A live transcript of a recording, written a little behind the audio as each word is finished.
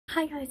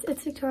Hi guys,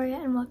 it's Victoria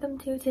and welcome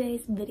to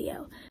today's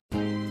video.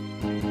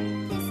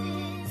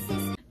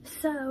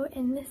 So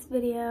in this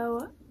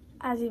video,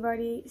 as you've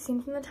already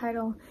seen from the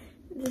title,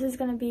 this is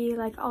going to be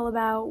like all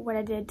about what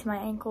I did to my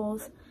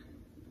ankles,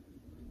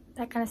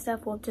 that kind of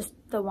stuff. Well, just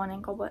the one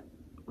ankle, but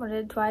what I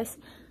did twice.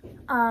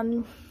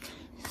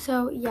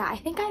 So yeah, I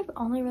think I've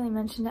only really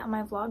mentioned it on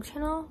my vlog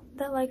channel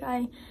that like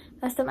I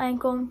messed up my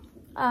ankle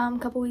a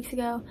couple weeks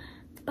ago.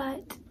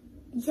 But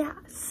yeah,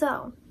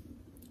 so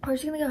we're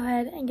just gonna go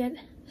ahead and get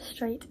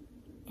straight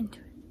into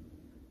it.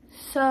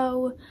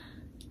 So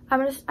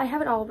I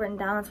have it all written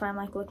down, that's why I'm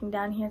like looking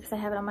down here because I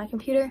have it on my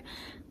computer.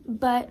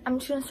 But I'm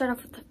just gonna start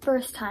off with the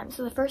first time.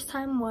 So the first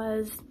time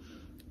was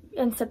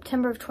in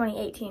September of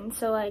 2018.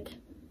 So like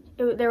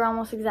they were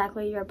almost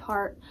exactly a year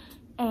apart.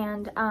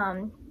 And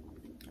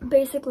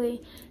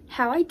basically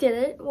how I did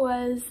it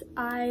was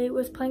I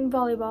was playing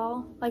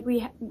volleyball. Like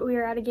we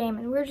were at a game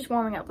and we were just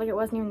warming up, like it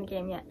wasn't even the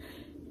game yet.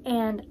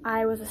 And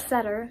I was a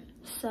setter,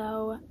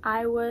 so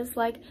I was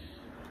like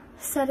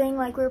setting,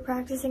 like we were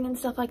practicing and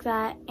stuff like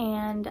that.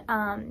 And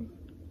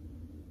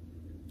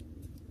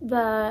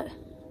the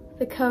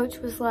coach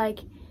was like,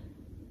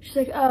 she's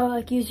like, oh,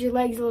 like use your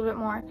legs a little bit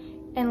more.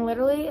 And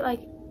literally,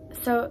 like,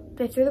 so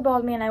they threw the ball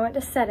to me and I went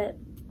to set it,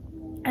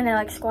 and I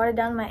like squatted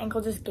down and my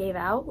ankle just gave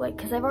out, like,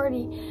 because I've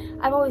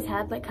always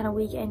had like kind of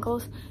weak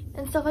ankles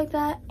and stuff like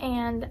that.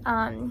 And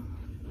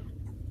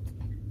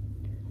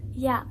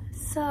yeah,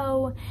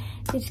 so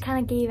they just kind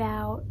of gave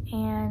out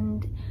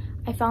and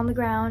I fell on the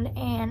ground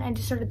and I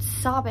just started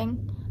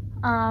sobbing.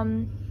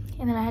 And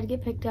then I had to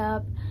get picked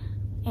up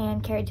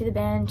and carried to the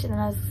bench, and then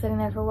I was sitting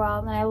there for a while,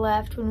 and then I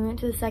left when we went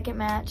to the second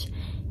match,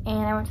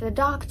 and I went to the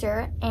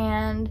doctor.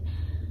 And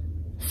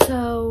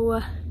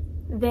so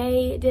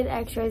they did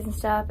x-rays and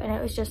stuff, and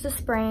it was just a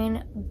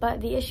sprain.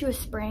 But the issue with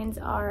sprains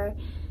are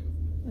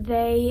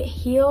they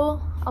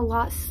heal a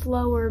lot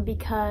slower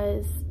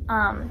because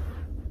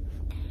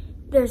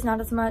there's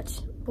not as much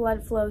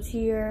blood flow to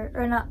your,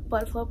 or not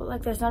blood flow, but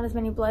like there's not as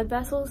many blood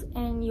vessels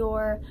in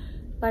your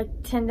like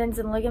tendons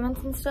and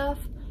ligaments and stuff.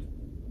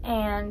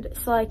 And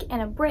so like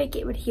in a break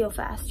it would heal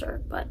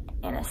faster, but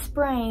in a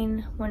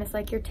sprain, when it's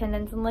like your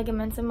tendons and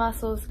ligaments and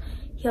muscles,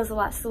 heals a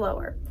lot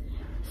slower.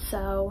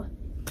 So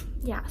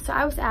yeah, so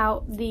I was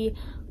out the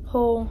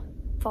whole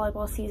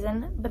volleyball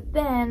season. But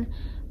then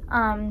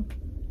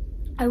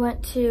I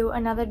went to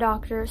another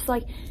doctor. So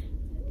like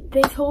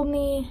they told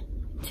me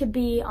to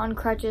be on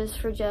crutches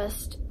for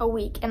just a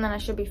week and then I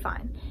should be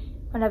fine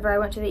whenever I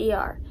went to the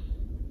ER.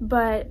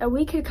 But a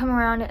week had come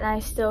around and I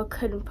still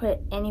couldn't put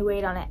any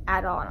weight on it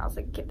at all, and I was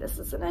like, this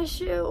is an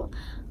issue.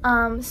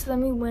 So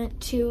then we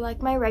went to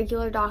like my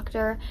regular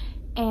doctor,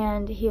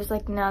 and he was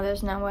like, no,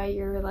 there's no way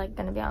you're like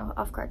gonna be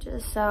off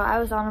crutches. So I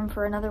was on them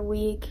for another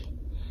week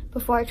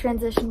before I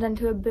transitioned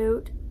into a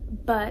boot.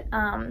 But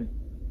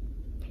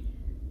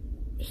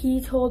he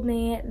told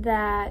me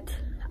that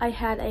I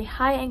had a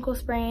high ankle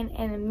sprain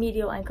and a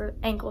medial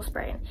ankle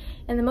sprain.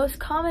 And the most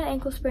common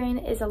ankle sprain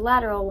is a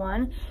lateral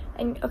one.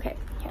 And okay,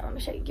 here, let me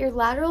show you. Your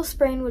lateral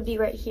sprain would be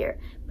right here.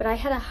 But I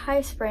had a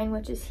high sprain,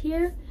 which is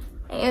here,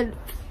 and,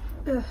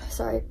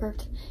 sorry, it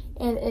burped,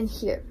 and in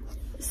here.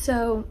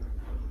 So,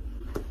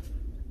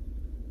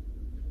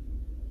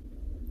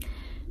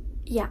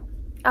 yeah.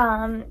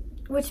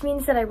 Which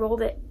means that I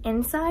rolled it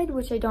inside,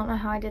 which I don't know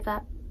how I did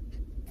that,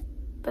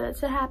 but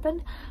that's what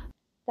happened.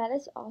 That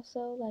is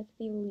also like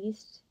the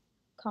least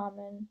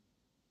common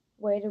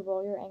way to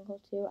roll your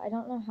ankle too. I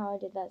don't know how I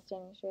did that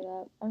standing straight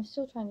up. I'm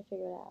still trying to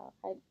figure it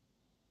out.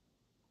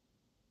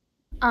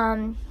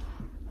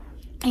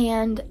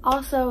 And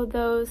also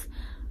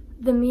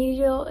the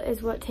medial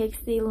is what takes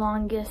the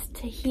longest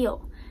to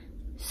heal.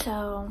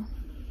 So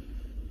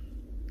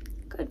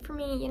good for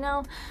me, you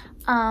know?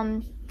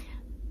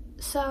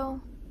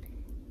 So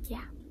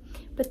yeah.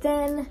 But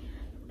then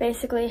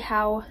basically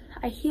how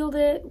I healed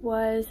it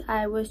was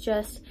I was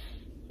just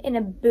in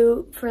a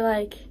boot for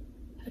like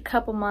a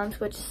couple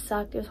months, which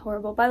sucked. It was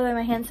horrible. By the way,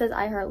 my hand says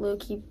I Heart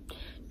Luke. He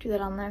drew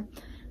that on there,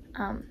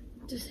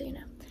 just so you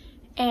know.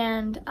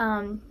 And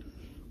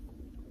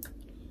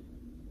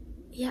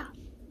yeah,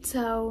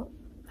 so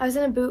I was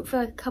in a boot for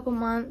like a couple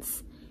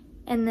months,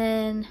 and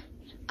then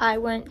I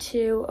went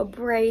to a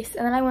brace,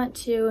 and then I went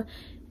to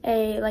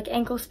a like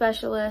ankle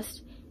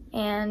specialist,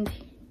 and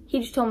he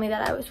just told me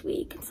that I was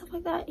weak and stuff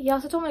like that. He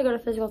also told me to go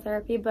to physical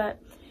therapy,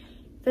 but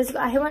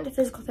I went to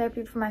physical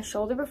therapy for my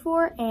shoulder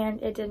before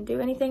and it didn't do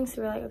anything. So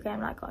we were like, okay,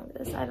 I'm not going to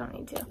this. I don't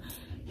need to.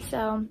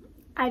 So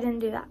I didn't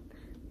do that.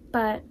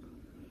 But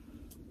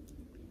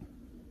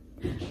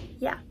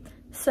yeah.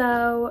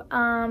 So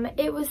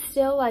it was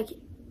still like,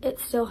 it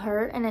still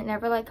hurt and it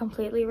never like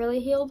completely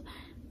really healed,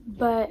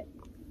 but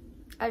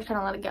I just kind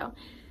of let it go.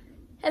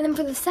 And then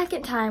for the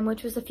second time,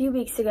 which was a few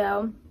weeks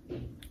ago,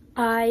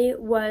 I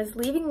was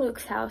leaving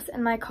Luke's house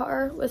and my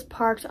car was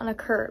parked on a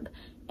curb,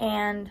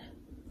 and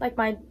like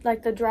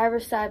the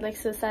driver's side, like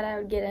so the side I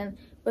would get in,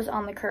 was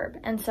on the curb.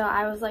 And so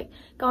I was like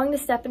going to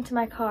step into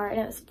my car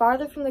and it was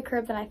farther from the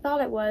curb than I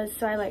thought it was,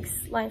 so I like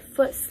my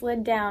foot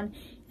slid down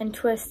and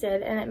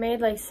twisted and it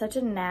made like such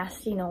a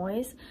nasty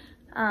noise.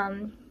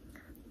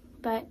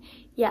 But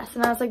yeah, so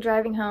then I was like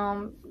driving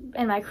home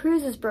and my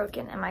cruise is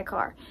broken in my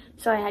car.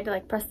 So I had to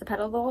like press the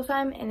pedal the whole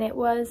time and it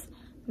was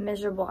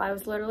miserable. I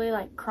was literally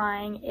like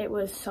crying. It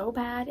was so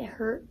bad. It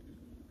hurt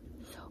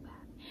so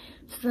bad.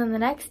 So then the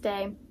next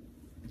day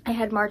I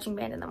had marching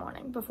band in the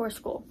morning before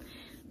school.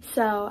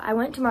 So I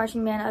went to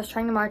marching band. I was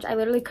trying to march. I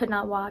literally could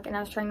not walk and I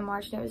was trying to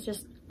march and it was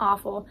just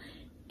awful.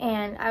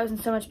 And I was in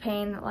so much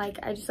pain that like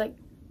I just like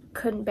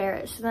couldn't bear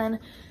it. So then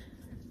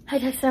I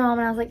texted my mom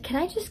and I was like, can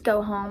I just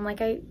go home? Like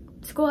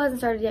school hasn't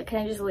started yet. Can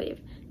I just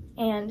leave?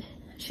 And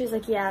she was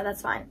like, yeah,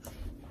 that's fine.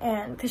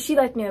 And cause she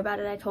like knew about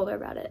it. I told her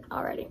about it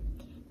already.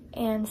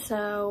 And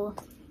so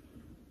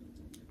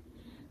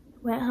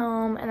went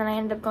home and then I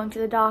ended up going to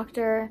the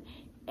doctor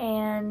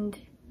and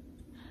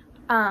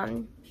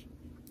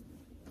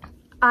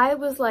I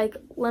was like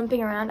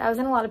limping around. I was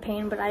in a lot of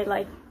pain, but I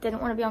like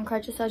didn't want to be on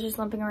crutches, so I was just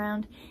limping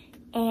around.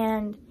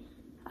 And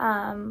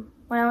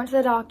when I went to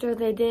the doctor,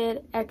 they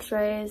did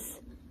x-rays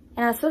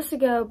and I was supposed to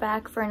go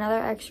back for another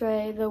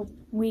x-ray the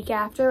week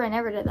after. I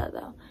never did that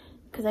though,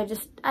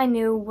 because I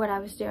knew what I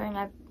was doing.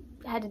 I've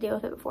had to deal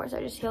with it before, so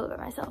I just healed it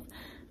by myself.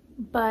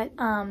 But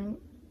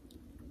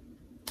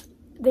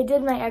they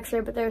did my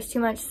x-ray, but there was too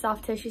much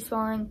soft tissue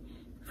swelling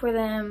for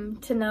them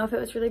to know if it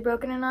was really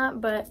broken or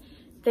not, but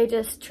they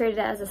just treated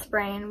it as a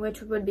sprain,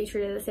 which would be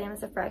treated the same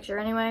as a fracture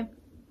anyway.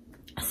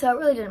 So it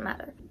really didn't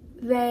matter.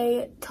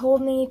 They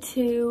put me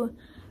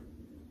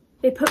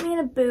in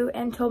a boot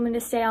and told me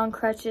to stay on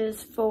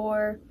crutches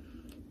for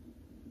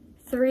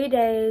 3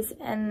 days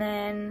and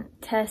then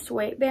test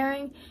weight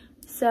bearing.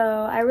 So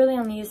I really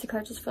only used the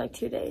crutches for like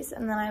 2 days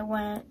and then I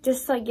went,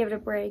 just to like give it a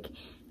break,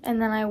 and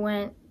then I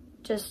went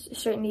just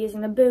straight into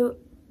using the boot.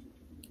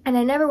 And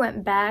I never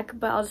went back,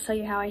 but I'll just tell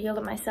you how I healed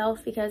it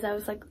myself because I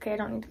was like, okay, I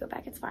don't need to go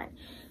back, it's fine.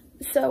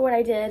 So what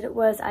I did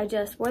was I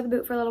just wore the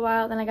boot for a little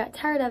while, then I got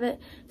tired of it,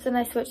 so then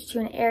I switched to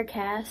an air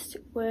cast,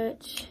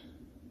 which,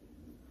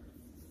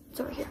 it's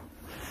over here.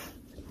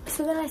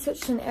 So then I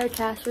switched to an air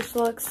cast, which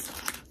looks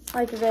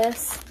like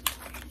this.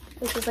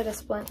 This is like a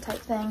splint type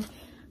thing,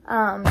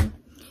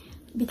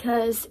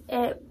 because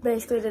it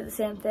basically did the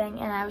same thing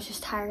and I was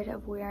just tired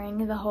of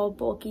wearing the whole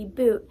bulky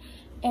boot.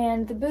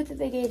 And the boot that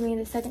they gave me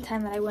the second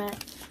time that I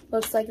went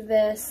looks like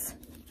this,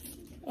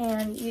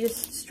 and you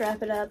just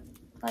strap it up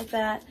like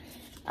that.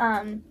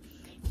 And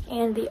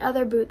the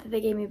other boot that they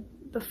gave me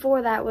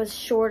before that was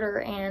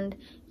shorter, and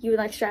you would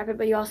like strap it,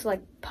 but you also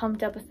like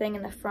pumped up a thing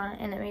in the front,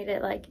 and it made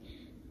it like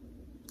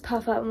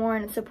puff up more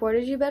and it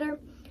supported you better.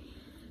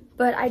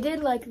 But I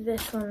did like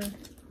this one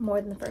more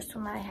than the first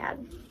one that I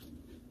had.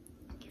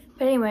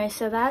 But anyway,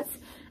 so that's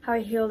how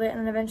I healed it,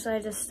 and then eventually I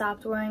just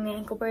stopped wearing the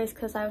ankle brace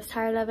because I was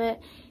tired of it.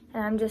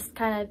 And I'm just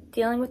kind of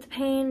dealing with the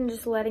pain and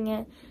just letting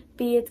it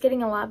be. It's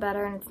getting a lot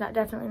better and it's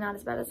definitely not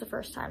as bad as the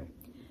first time.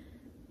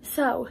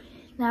 So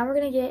now we're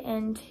going to get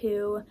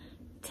into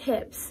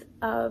tips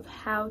of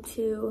how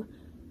to,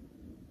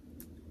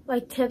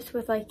 like tips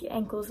with like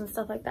ankles and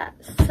stuff like that.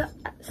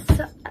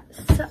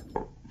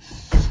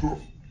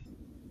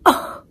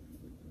 Oh.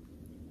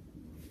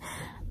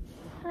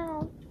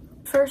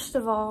 First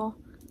of all,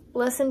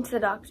 listen to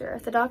the doctor.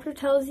 If the doctor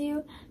tells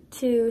you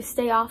to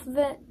stay off of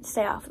it,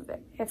 stay off of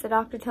it. If the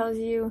doctor tells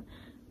you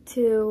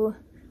to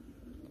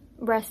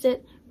rest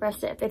it,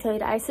 rest it. If they tell you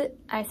to ice it,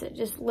 ice it.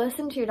 Just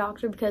listen to your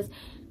doctor because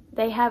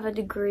they have a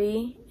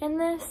degree in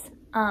this.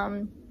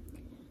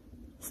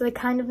 So they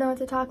kind of know what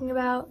they're talking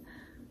about.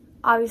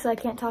 Obviously, I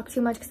can't talk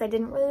too much because I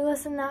didn't really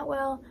listen that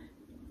well,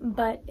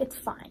 but it's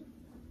fine.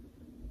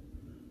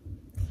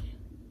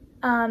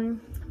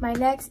 My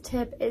next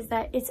tip is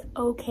that it's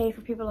okay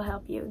for people to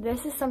help you.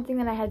 This is something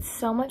that I had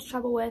so much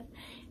trouble with,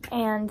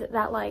 and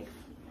that like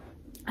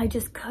I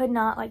just could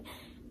not, like,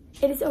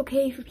 it is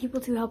okay for people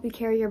to help you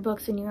carry your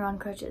books when you're on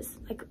crutches.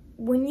 Like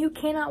when you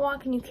cannot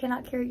walk and you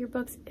cannot carry your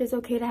books, it's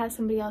okay to have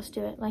somebody else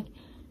do it. Like,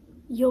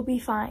 you'll be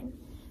fine.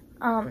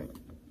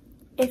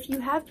 If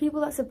you have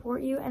people that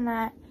support you and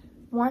that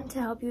want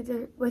to help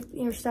you with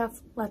your stuff,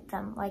 let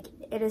them. Like,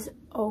 it is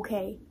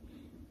okay.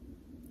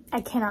 I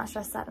cannot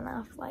stress that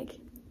enough. Like,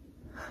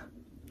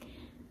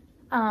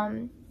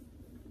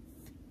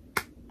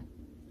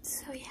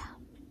 so yeah.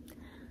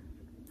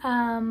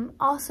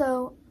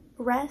 Also,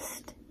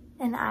 rest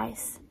and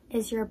ice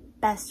is your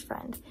best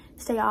friend.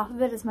 Stay off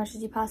of it as much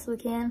as you possibly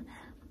can.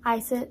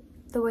 Ice it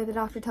the way the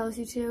doctor tells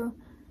you to.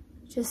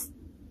 Just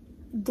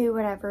do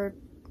whatever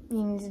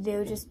you need to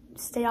do. Just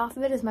stay off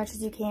of it as much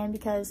as you can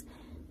because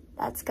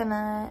that's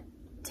gonna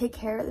take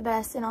care of it the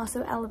best, and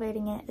also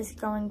elevating it is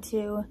going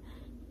to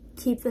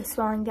keep the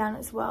swelling down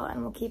as well,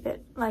 and will keep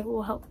it, like,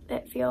 will help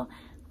it feel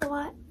a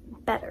lot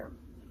better.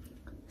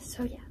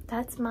 So yeah,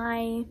 that's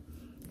my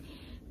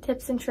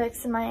tips and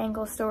tricks and my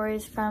ankle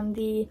stories from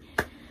the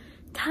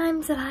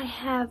times that I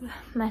have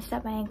messed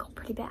up my ankle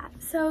pretty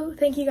bad. So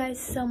thank you guys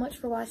so much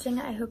for watching.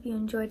 I hope you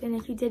enjoyed, and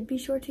if you did, be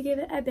sure to give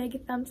it a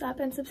big thumbs up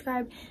and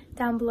subscribe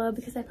down below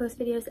because I post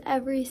videos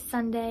every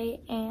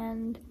Sunday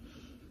and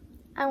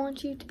I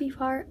want you to be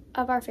part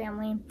of our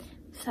family.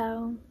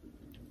 So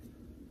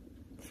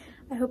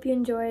I hope you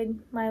enjoyed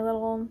my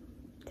little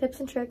tips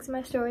and tricks and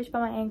my stories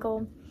about my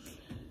ankle.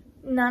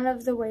 none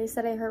of the ways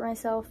that I hurt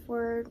myself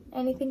were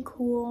anything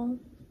cool.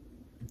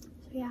 So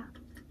yeah.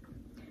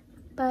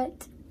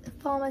 But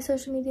follow my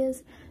social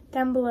medias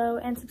down below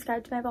and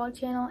subscribe to my vlog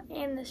channel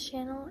and this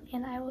channel,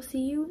 and I will see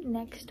you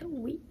next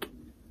week.